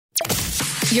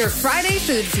Your Friday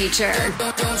food feature.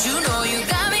 Don't you know you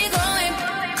got me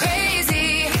going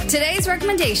crazy? Today's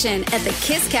recommendation at the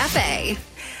Kiss Cafe.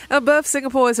 Boeuf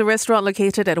Singapore is a restaurant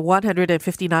located at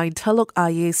 159 Telok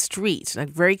Ayer Street. And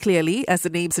very clearly, as the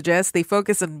name suggests, they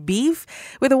focus on beef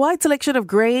with a wide selection of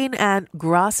grain and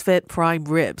grass-fed prime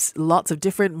ribs. Lots of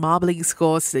different marbling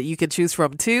scores that you can choose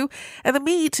from too. And the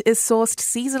meat is sourced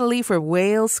seasonally from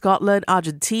Wales, Scotland,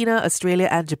 Argentina, Australia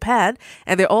and Japan.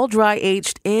 And they're all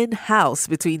dry-aged in-house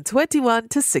between 21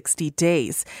 to 60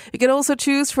 days. You can also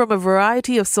choose from a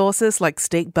variety of sauces like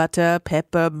steak butter,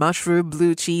 pepper, mushroom,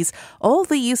 blue cheese, all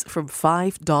these from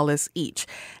 $5 each.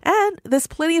 And there's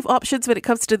plenty of options when it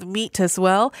comes to the meat as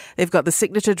well. They've got the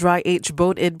signature dry-aged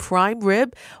bone-in prime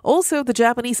rib, also the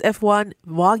Japanese F1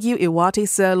 Wagyu Iwate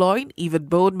sirloin, even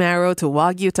bone marrow to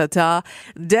Wagyu tartar.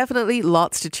 Definitely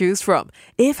lots to choose from.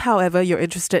 If, however, you're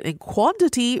interested in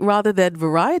quantity rather than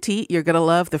variety, you're going to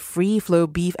love the free-flow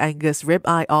beef Angus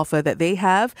ribeye offer that they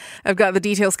have. I've got the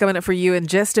details coming up for you in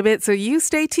just a bit, so you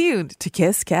stay tuned to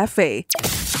Kiss Cafe.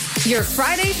 Your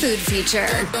Friday food feature.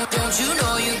 Don't you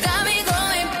know you got me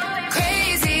going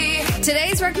crazy?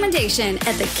 Today's recommendation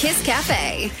at the Kiss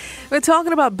Cafe. We're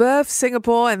talking about Boeuf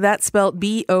Singapore, and that's spelled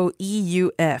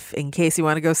Boeuf, in case you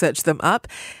want to go search them up.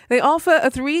 They offer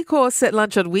a 3-course set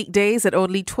lunch on weekdays at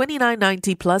only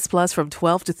 $29.90 plus from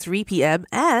 12 to 3 p.m.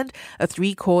 and a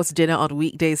 3-course dinner on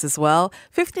weekdays as well,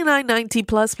 $59.90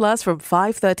 plus from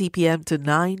 5:30 p.m. to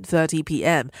 9:30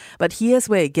 p.m. But here's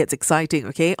where it gets exciting,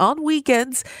 okay? On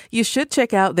weekends, you should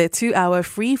check out their 2-hour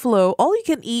free-flow,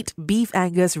 all-you-can-eat beef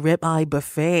Angus ribeye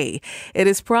buffet. It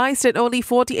is priced at only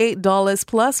 $48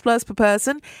 plus per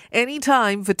person,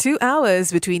 anytime for 2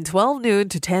 hours between 12 noon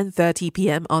to 10:30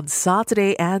 p.m. on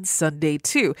Saturday and Sunday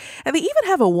too. And they even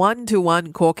have a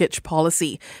 1-to-1 corkage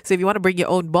policy. So if you want to bring your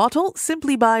own bottle,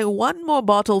 simply buy one more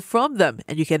bottle from them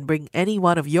and you can bring any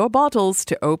one of your bottles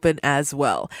to open as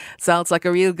well. Sounds like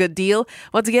a real good deal.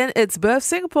 Once again, it's Boeuf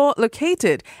Singapore,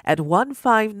 located at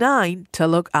 159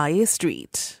 Telok Ayer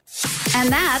Street. And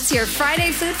that's your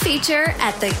Friday food feature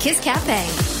at the Kiss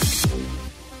Cafe.